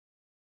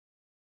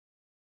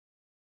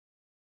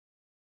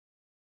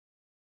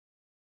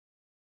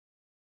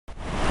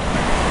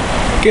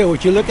Okay,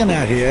 what you're looking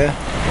at here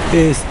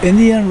is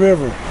Indian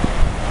River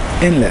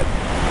Inlet.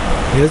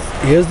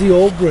 Here's the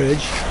old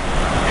bridge.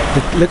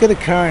 Look at the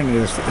current in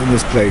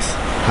this place.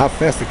 How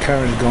fast the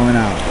current is going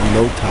out in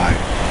low tide.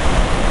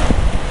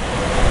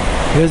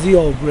 Here's the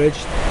old bridge.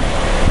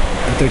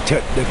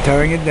 They're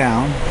tearing it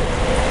down.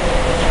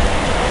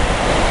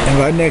 And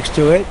right next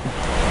to it,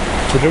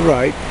 to the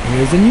right,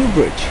 here's the new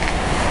bridge.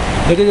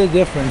 Look at the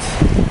difference.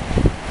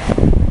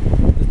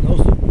 There's no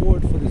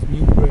support for this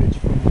new bridge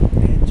from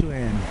end to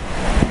end.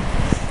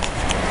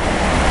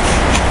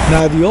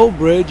 Now the old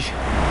bridge,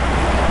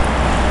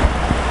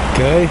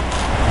 okay,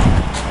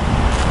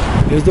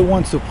 here's the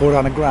one support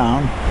on the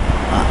ground.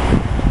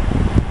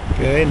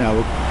 Okay, now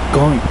we're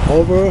going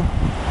over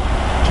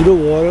to the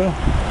water.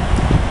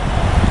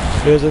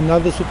 There's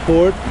another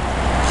support.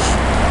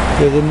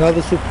 There's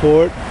another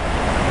support.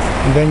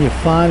 And then you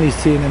finally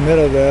see in the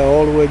middle there,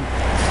 all the way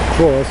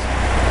across,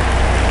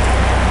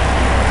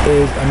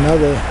 is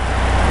another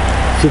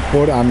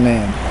support on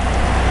land.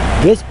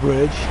 This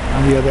bridge,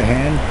 on the other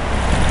hand,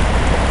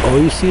 all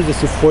you see is the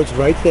supports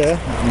right there.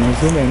 I'm going to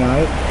zoom in on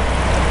it.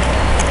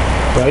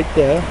 Right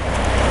there.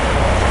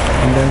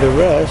 And then the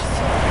rest,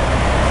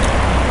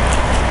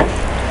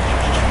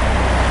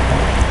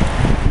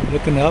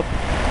 looking up,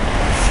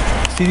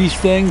 see these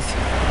things?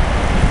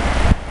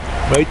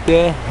 Right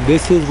there,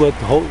 this is the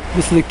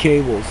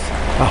cables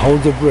that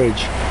hold the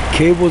bridge.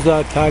 Cables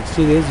are attached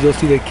to this. You'll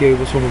see the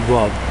cables from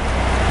above.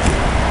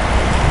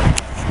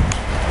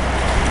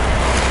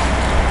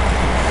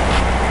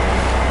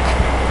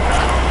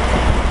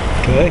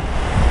 Okay.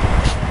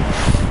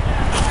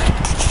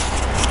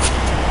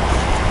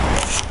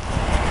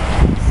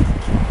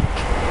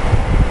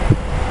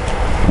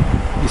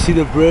 You see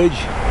the bridge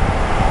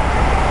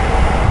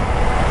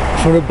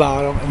from the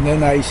bottom, and then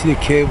now you see the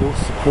cable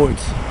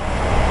supports.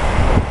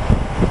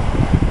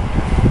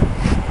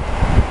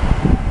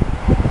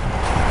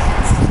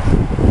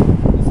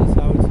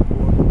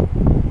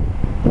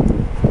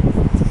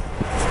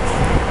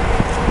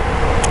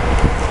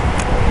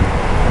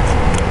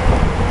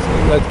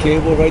 That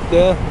cable right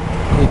there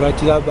goes right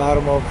to the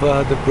bottom of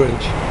the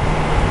bridge.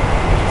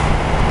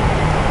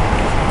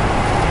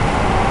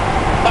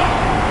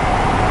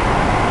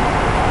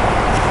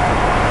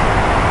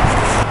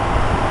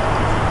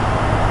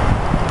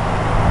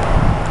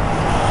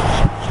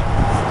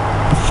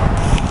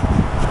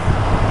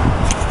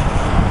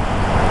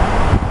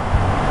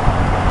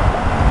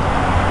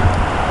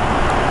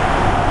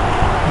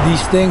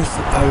 These things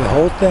are the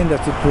whole thing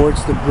that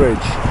supports the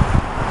bridge.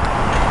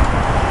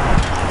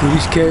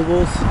 These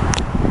cables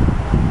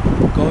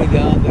going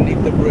down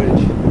underneath the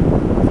bridge.